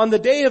on the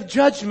day of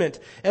judgment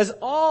as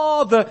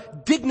all the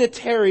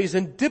dignitaries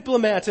and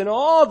diplomats and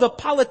all the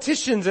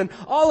politicians and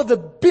all of the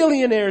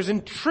billionaires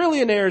and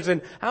trillionaires,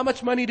 and how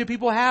much money do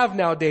people have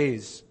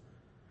nowadays?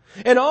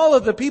 And all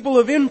of the people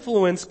of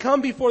influence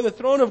come before the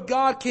throne of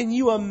God. Can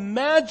you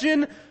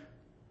imagine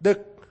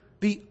the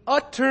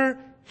utter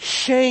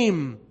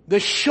shame, the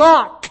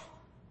shock?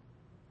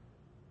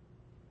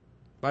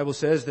 The Bible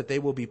says that they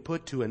will be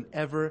put to an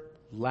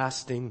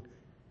everlasting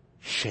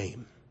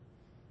shame.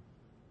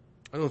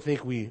 I don't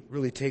think we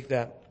really take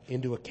that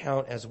into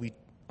account as we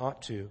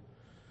ought to.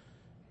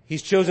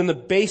 He's chosen the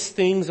base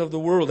things of the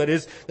world. That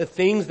is, the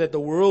things that the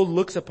world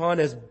looks upon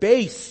as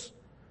base.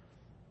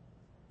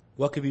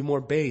 What could be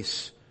more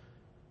base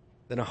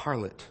than a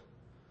harlot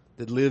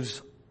that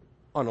lives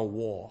on a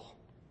wall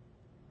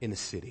in a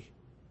city?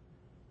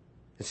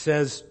 It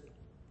says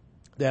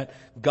that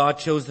God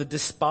chose the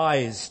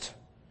despised,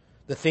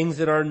 the things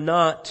that are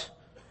not,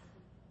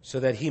 so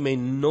that he may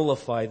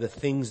nullify the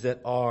things that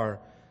are,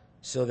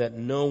 so that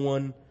no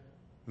one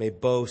may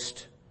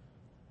boast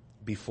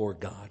before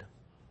God.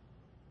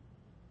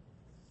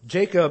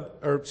 Jericho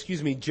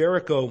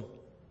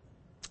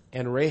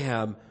and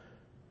Rahab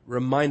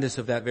remind us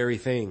of that very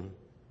thing.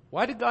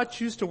 Why did God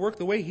choose to work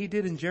the way he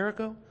did in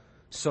Jericho?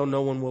 So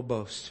no one will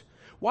boast.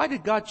 Why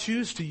did God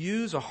choose to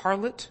use a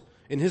harlot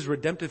in his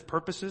redemptive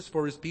purposes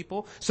for his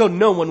people? So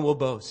no one will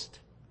boast.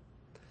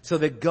 So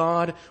that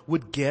God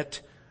would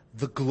get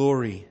the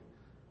glory.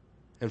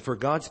 And for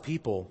God's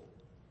people,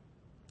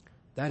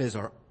 that is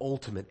our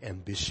ultimate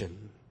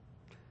ambition.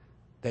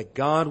 That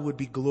God would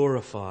be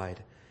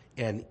glorified,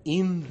 and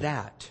in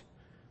that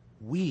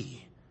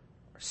we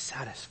are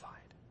satisfied.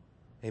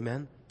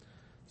 Amen?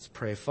 Let's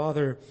pray.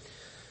 Father,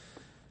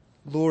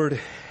 Lord,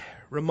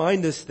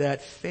 remind us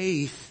that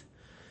faith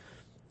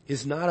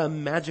is not a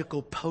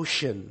magical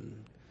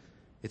potion.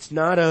 It's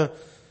not a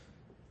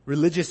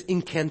religious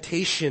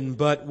incantation,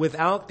 but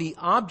without the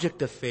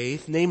object of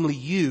faith, namely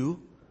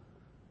you,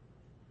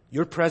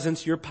 your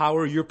presence, your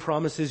power, your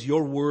promises,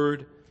 your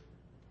word,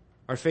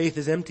 our faith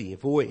is empty,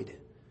 void.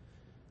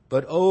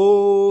 But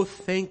oh,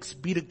 thanks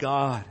be to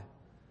God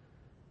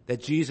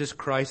that Jesus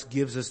Christ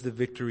gives us the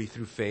victory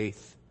through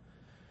faith.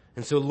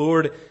 And so,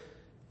 Lord,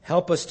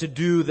 help us to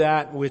do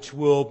that which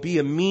will be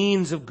a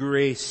means of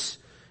grace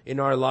in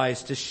our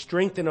lives to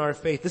strengthen our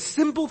faith. The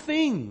simple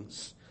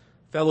things: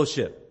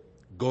 fellowship,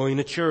 going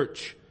to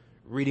church,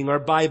 reading our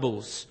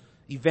Bibles,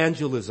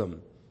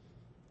 evangelism,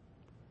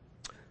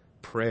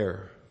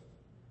 prayer.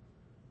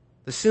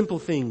 The simple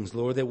things,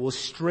 Lord, that will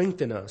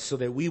strengthen us so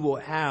that we will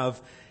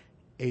have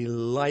a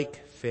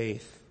like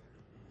faith,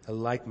 a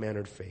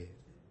like-mannered faith.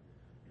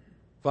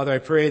 Father, I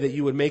pray that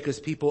you would make us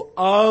people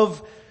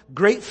of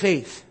great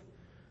faith,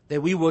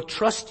 that we will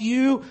trust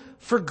you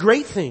for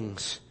great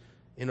things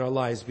in our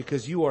lives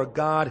because you are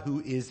God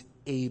who is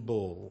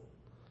able.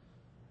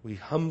 We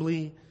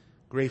humbly,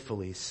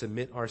 gratefully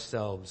submit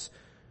ourselves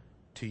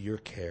to your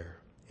care.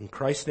 In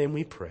Christ's name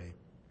we pray.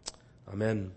 Amen.